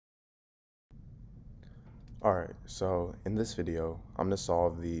Alright, so in this video, I'm going to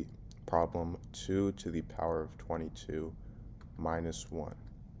solve the problem 2 to the power of 22 minus 1.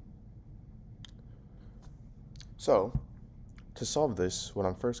 So, to solve this, what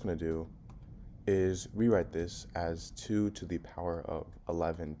I'm first going to do is rewrite this as 2 to the power of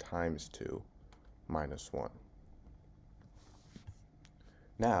 11 times 2 minus 1.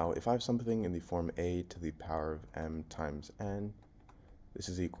 Now, if I have something in the form a to the power of m times n, this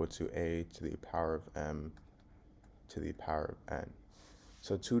is equal to a to the power of m to the power of n.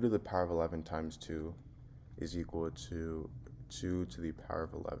 So 2 to the power of 11 times 2 is equal to 2 to the power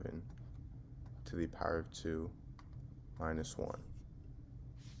of 11 to the power of 2 minus 1.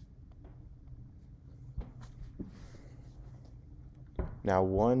 Now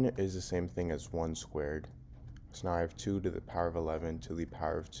 1 is the same thing as 1 squared. So now I have 2 to the power of 11 to the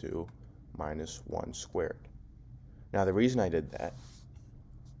power of 2 minus 1 squared. Now the reason I did that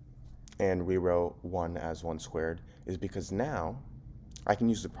and rewrote 1 as 1 squared is because now I can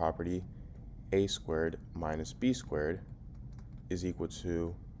use the property a squared minus b squared is equal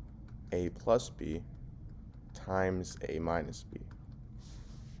to a plus b times a minus b.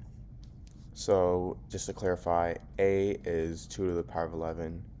 So just to clarify, a is 2 to the power of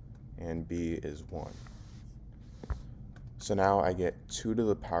 11 and b is 1. So now I get 2 to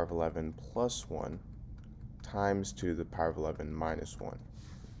the power of 11 plus 1 times 2 to the power of 11 minus 1.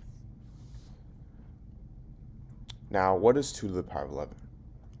 Now, what is 2 to the power of 11?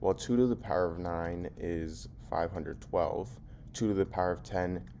 Well, 2 to the power of 9 is 512. 2 to the power of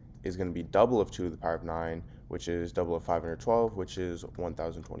 10 is going to be double of 2 to the power of 9, which is double of 512, which is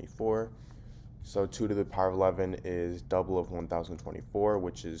 1024. So 2 to the power of 11 is double of 1024,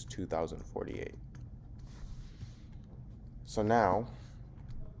 which is 2048. So now,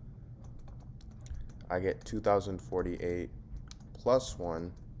 I get 2048 plus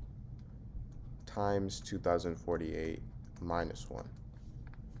 1 times 2048 minus 1.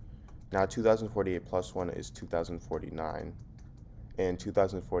 Now 2048 plus 1 is 2049, and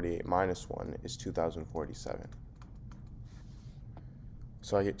 2048 minus 1 is 2047.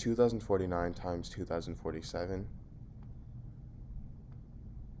 So I get 2049 times 2047,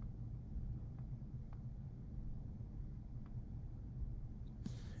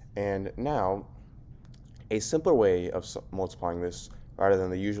 and now a simpler way of multiplying this rather than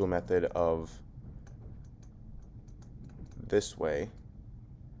the usual method of this way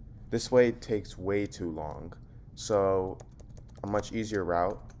takes way too long. So a much easier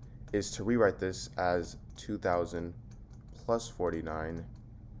route is to rewrite this as 2000 plus 49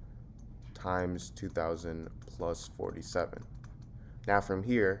 times 2000 plus 47. Now from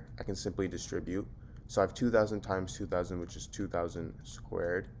here, I can simply distribute. So I have 2000 times 2000, which is 2000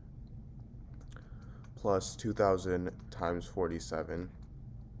 squared, plus 2000 times 47,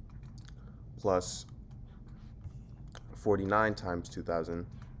 plus 49 times 2000,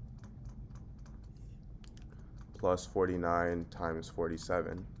 plus 49 times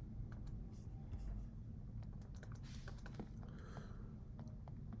 47.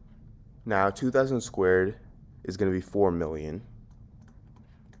 Now 2000 squared is going to be 4 million,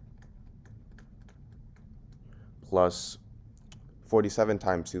 plus 47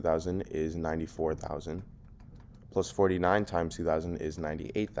 times 2000 is 94,000, plus 49 times 2000 is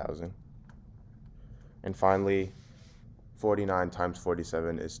 98,000, and finally 49 times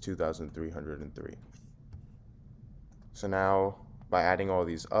 47 is 2,303. So now, by adding all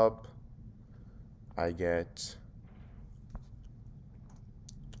these up, I get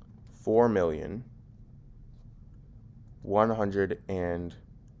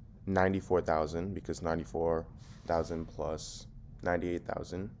 4,194,000, because 94,000 plus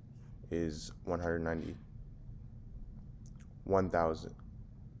 98,000 is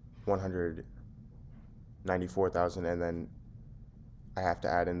 194,000, and then I have to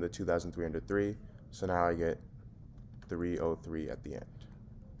add in the 2,303, so now I get 303 at the end.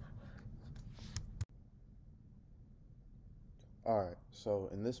 Alright, so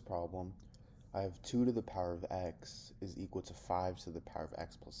in this problem, I have 2 to the power of x is equal to 5 to the power of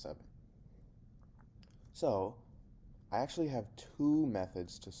x plus 7. So, I actually have two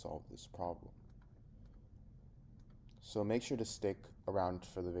methods to solve this problem. So make sure to stick around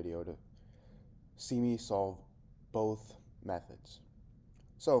for the video to see me solve both methods.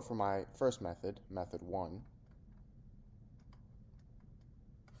 So for my first method, method 1,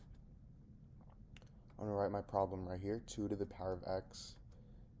 I'm going to write my problem right here. 2 to the power of x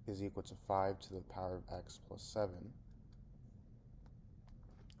is equal to 5 to the power of x plus 7.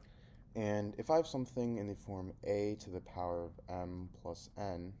 And if I have something in the form a to the power of m plus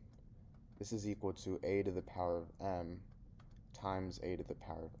n, this is equal to a to the power of m times a to the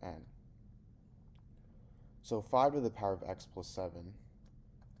power of n. So 5 to the power of x plus 7,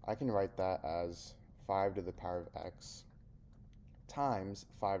 I can write that as 5 to the power of x times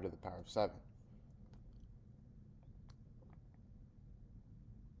 5 to the power of 7.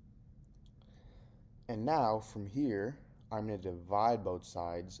 And now from here, I'm going to divide both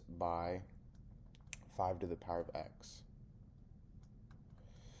sides by 5 to the power of x.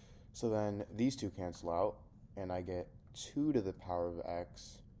 So then these two cancel out, and I get 2 to the power of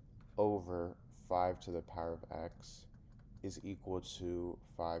x over 5 to the power of x is equal to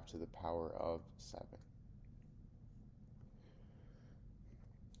 5 to the power of 7.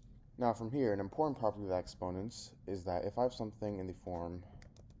 Now from here, an important property of exponents is that if I have something in the form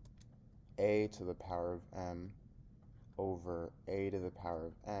a to the power of m over a to the power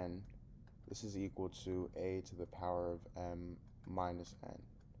of n, this is equal to a to the power of m minus n.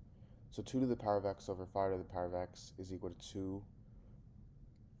 So 2 to the power of x over 5 to the power of x is equal to 2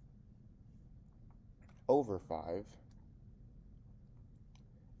 over 5.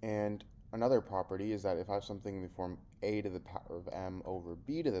 And another property is that if I have something in the form a to the power of m over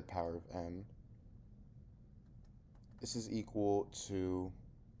b to the power of m, this is equal to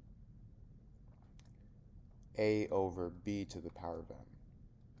a over b to the power of m.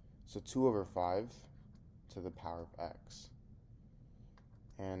 So 2 over 5 to the power of x.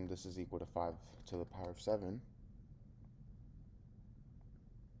 And this is equal to 5 to the power of 7.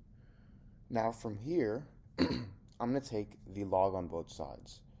 Now from here, I'm going to take the log on both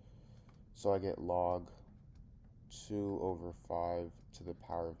sides. So I get log 2 over 5 to the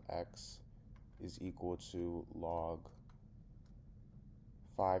power of x is equal to log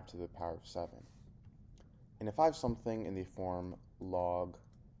 5 to the power of 7. And if I have something in the form log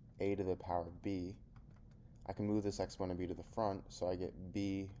a to the power of b, I can move this exponent b to the front, so I get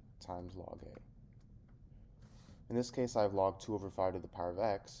b times log a. In this case, I have log 2 over 5 to the power of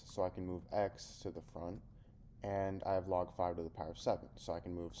x, so I can move x to the front, and I have log 5 to the power of 7, so I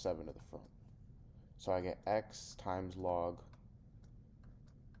can move 7 to the front. So I get x times log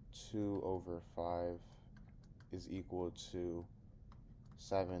 2 over 5 is equal to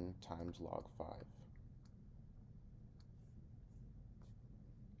 7 times log 5.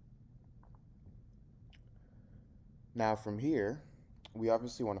 Now from here, we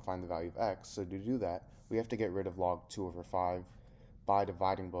obviously want to find the value of x, so to do that, we have to get rid of log 2 over 5 by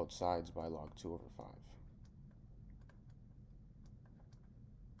dividing both sides by log 2 over 5.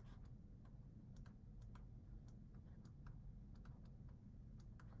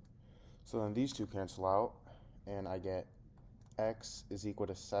 So then these two cancel out, and I get x is equal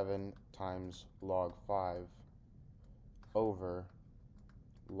to 7 times log 5 over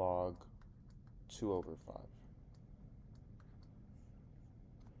log 2 over 5.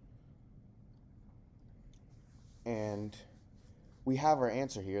 And we have our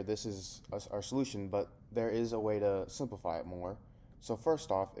answer here. This is our solution, but there is a way to simplify it more. So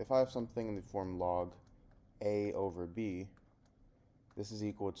first off, if I have something in the form log a over b, this is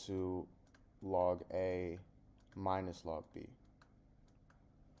equal to log a minus log b.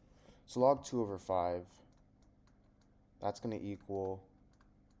 So log 2 over 5, that's going to equal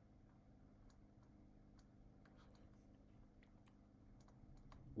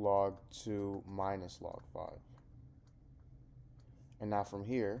log 2 minus log 5. And now from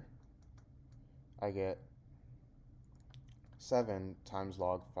here, I get 7 times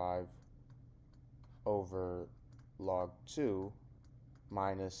log 5 over log 2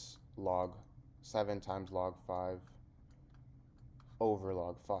 minus log 7 times log 5 over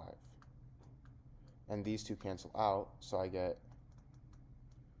log 5. And these two cancel out, so I get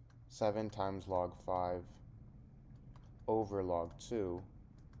 7 times log 5 over log 2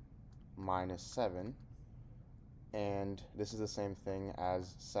 minus 7. And this is the same thing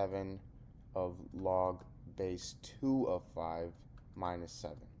as 7 of log base 2 of 5 minus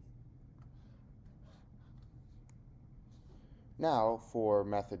 7. Now for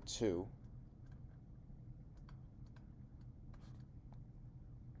method 2.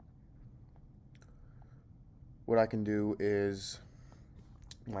 What I can do is,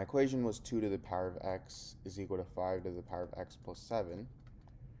 my equation was 2 to the power of x is equal to 5 to the power of x plus 7.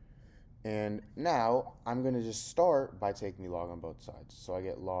 And now I'm going to just start by taking the log on both sides. So I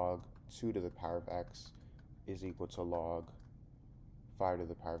get log 2 to the power of x is equal to log 5 to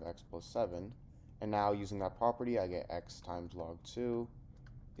the power of x plus 7. And now using that property, I get x times log 2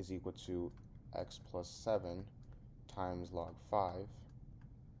 is equal to x plus 7 times log 5.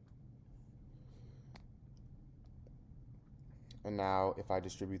 And now if I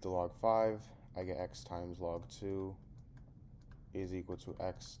distribute the log 5, I get x times log 2 is equal to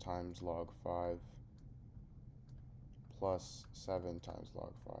x times log 5 plus 7 times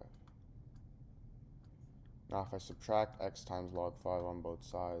log 5. Now if I subtract x times log 5 on both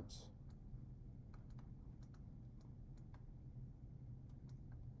sides,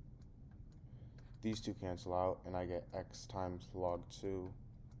 these two cancel out, and I get x times log 2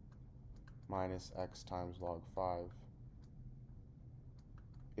 minus x times log 5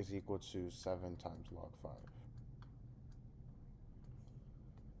 is equal to 7 times log 5.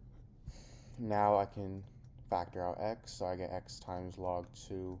 Now I can factor out x, so I get x times log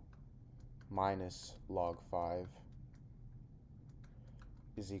 2 minus log 5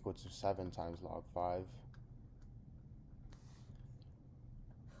 is equal to 7 times log 5.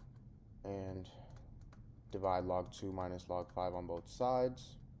 And divide log 2 minus log 5 on both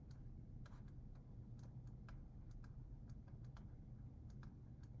sides.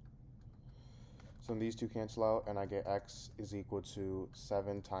 So these two cancel out, and I get x is equal to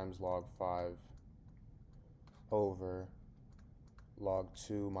 7 times log 5 over log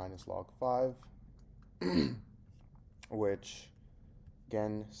 2 minus log 5, which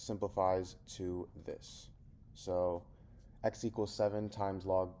again simplifies to this. So x equals 7 times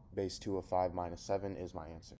log base 2 of 5 minus 7 is my answer.